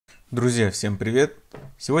Друзья, всем привет!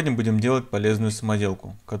 Сегодня будем делать полезную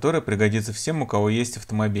самоделку, которая пригодится всем, у кого есть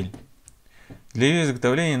автомобиль. Для ее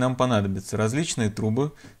изготовления нам понадобятся различные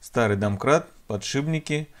трубы, старый домкрат,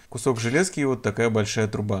 подшипники, кусок железки и вот такая большая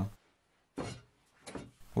труба.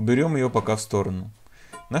 Уберем ее пока в сторону.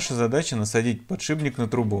 Наша задача насадить подшипник на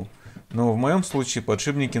трубу, но в моем случае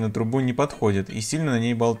подшипники на трубу не подходят и сильно на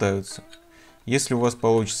ней болтаются. Если у вас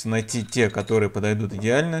получится найти те, которые подойдут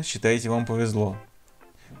идеально, считайте, вам повезло.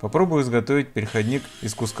 Попробую изготовить переходник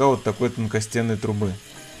из куска вот такой тонкостенной трубы.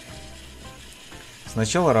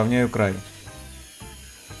 Сначала равняю край.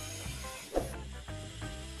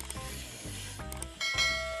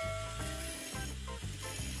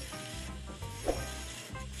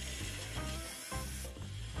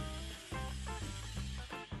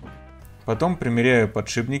 Потом примеряю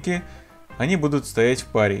подшипники, они будут стоять в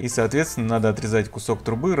паре, и соответственно надо отрезать кусок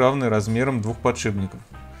трубы, равный размерам двух подшипников.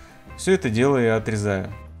 Все это делаю и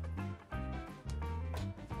отрезаю.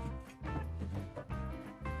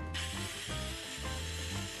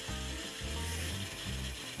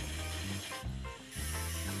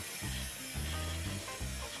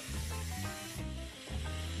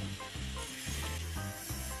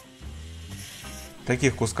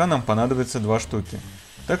 Таких куска нам понадобится 2 штуки,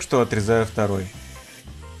 так что отрезаю второй.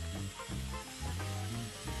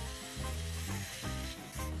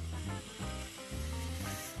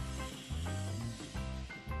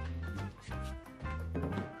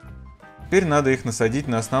 Теперь надо их насадить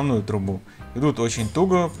на основную трубу. Идут очень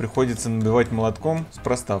туго, приходится набивать молотком с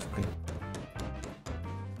проставкой.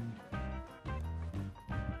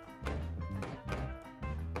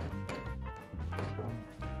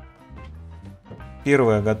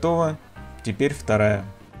 Первая готова, теперь вторая.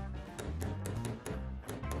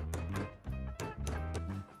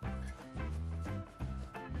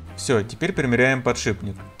 Все, теперь примеряем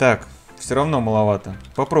подшипник. Так, все равно маловато.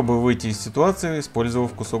 Попробую выйти из ситуации,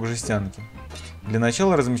 использовав кусок жестянки. Для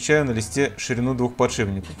начала размечаю на листе ширину двух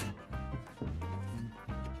подшипников.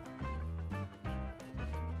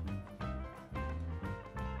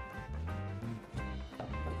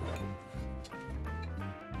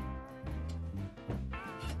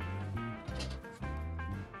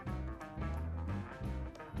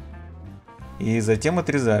 И затем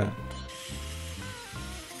отрезаю.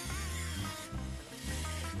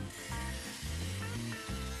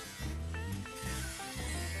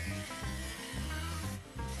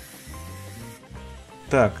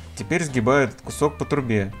 Так, теперь сгибаю этот кусок по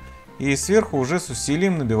трубе и сверху уже с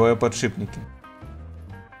усилием набиваю подшипники.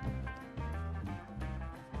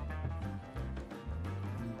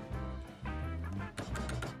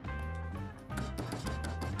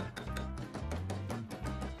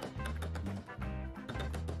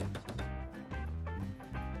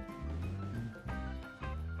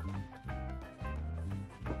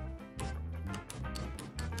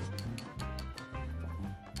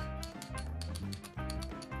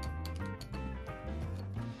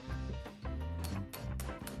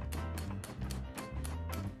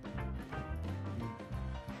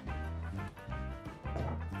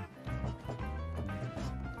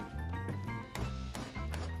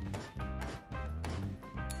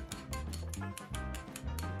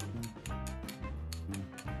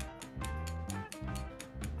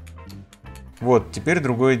 Вот, теперь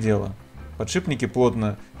другое дело. Подшипники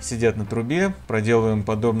плотно сидят на трубе, проделываем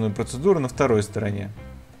подобную процедуру на второй стороне.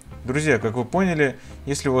 Друзья, как вы поняли,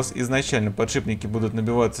 если у вас изначально подшипники будут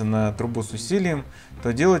набиваться на трубу с усилием,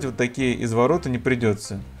 то делать вот такие извороты не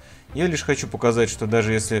придется. Я лишь хочу показать, что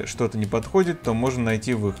даже если что-то не подходит, то можно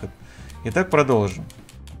найти выход. Итак, продолжим.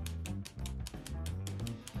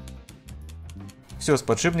 Все, с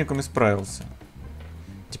подшипниками справился.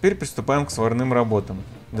 Теперь приступаем к сварным работам.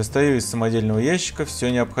 Достаю из самодельного ящика все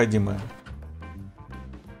необходимое.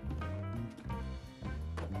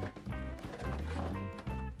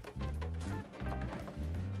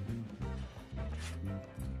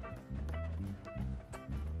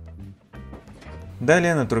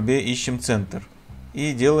 Далее на трубе ищем центр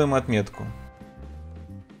и делаем отметку.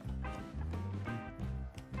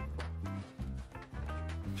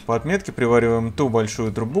 По отметке привариваем ту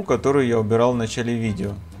большую трубу, которую я убирал в начале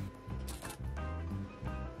видео.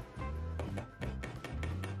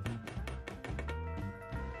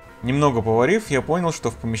 Немного поварив, я понял,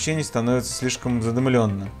 что в помещении становится слишком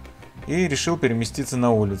задымленно, и решил переместиться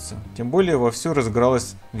на улицу. Тем более вовсю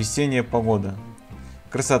разыгралась весенняя погода.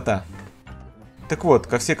 Красота! Так вот,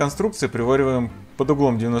 ко всей конструкции привариваем под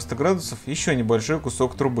углом 90 градусов еще небольшой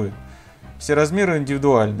кусок трубы. Все размеры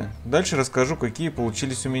индивидуальны. Дальше расскажу, какие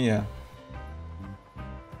получились у меня.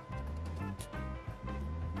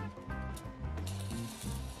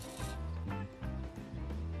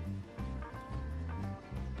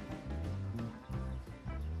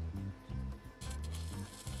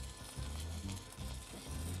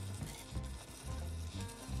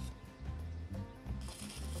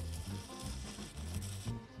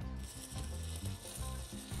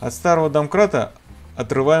 От старого домкрата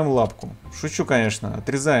отрываем лапку. Шучу, конечно,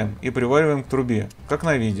 отрезаем и привариваем к трубе, как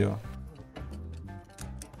на видео.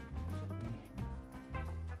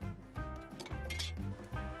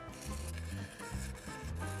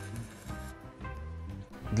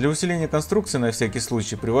 Для усиления конструкции на всякий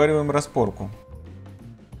случай привариваем распорку.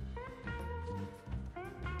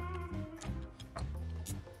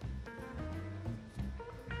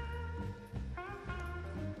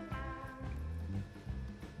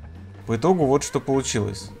 В итогу вот что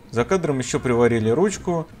получилось. За кадром еще приварили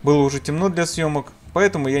ручку, было уже темно для съемок,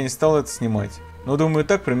 поэтому я не стал это снимать. Но думаю,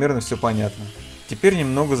 так примерно все понятно. Теперь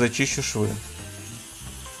немного зачищу швы.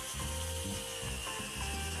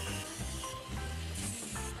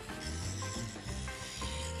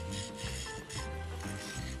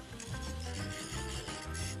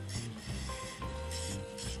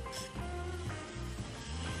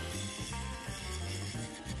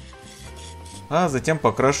 А затем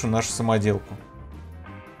покрашу нашу самоделку.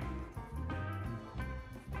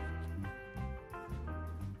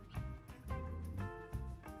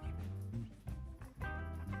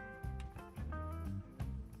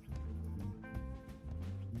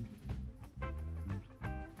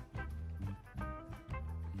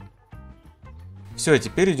 Все,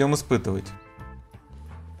 теперь идем испытывать.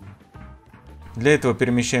 Для этого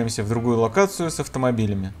перемещаемся в другую локацию с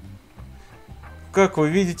автомобилями. Как вы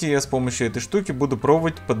видите, я с помощью этой штуки буду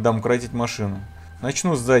пробовать поддомкратить машину.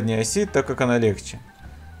 Начну с задней оси, так как она легче.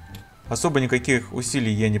 Особо никаких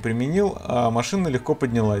усилий я не применил, а машина легко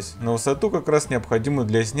поднялась, на высоту как раз необходимую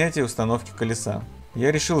для снятия и установки колеса.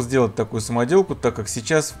 Я решил сделать такую самоделку, так как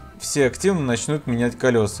сейчас все активно начнут менять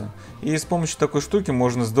колеса, и с помощью такой штуки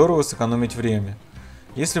можно здорово сэкономить время.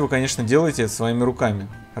 Если вы, конечно, делаете это своими руками.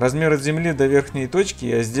 Размер от земли до верхней точки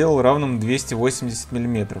я сделал равным 280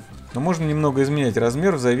 мм. Но можно немного изменять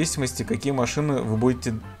размер в зависимости, какие машины вы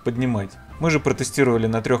будете поднимать. Мы же протестировали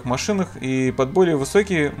на 3 машинах, и под более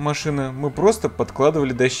высокие машины мы просто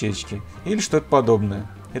подкладывали дощечки или что-то подобное.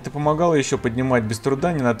 Это помогало еще поднимать без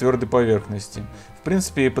труда не на твердой поверхности. В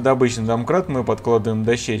принципе, и под обычный домкрат мы подкладываем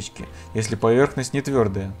дощечки, если поверхность не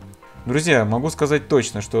твердая. Друзья, могу сказать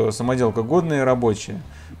точно, что самоделка годная и рабочая,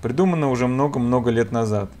 придумана уже много-много лет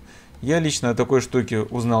назад. Я лично о такой штуке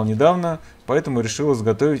узнал недавно, поэтому решил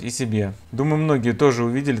изготовить и себе. Думаю, многие тоже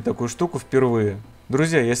увидели такую штуку впервые.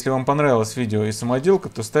 Друзья, если вам понравилось видео и самоделка,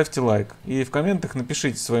 то ставьте лайк и в комментах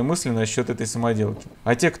напишите свои мысли насчет этой самоделки.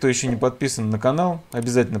 А те, кто еще не подписан на канал,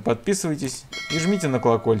 обязательно подписывайтесь и жмите на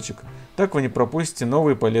колокольчик. Так вы не пропустите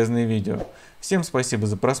новые полезные видео. Всем спасибо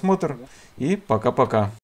за просмотр и пока-пока.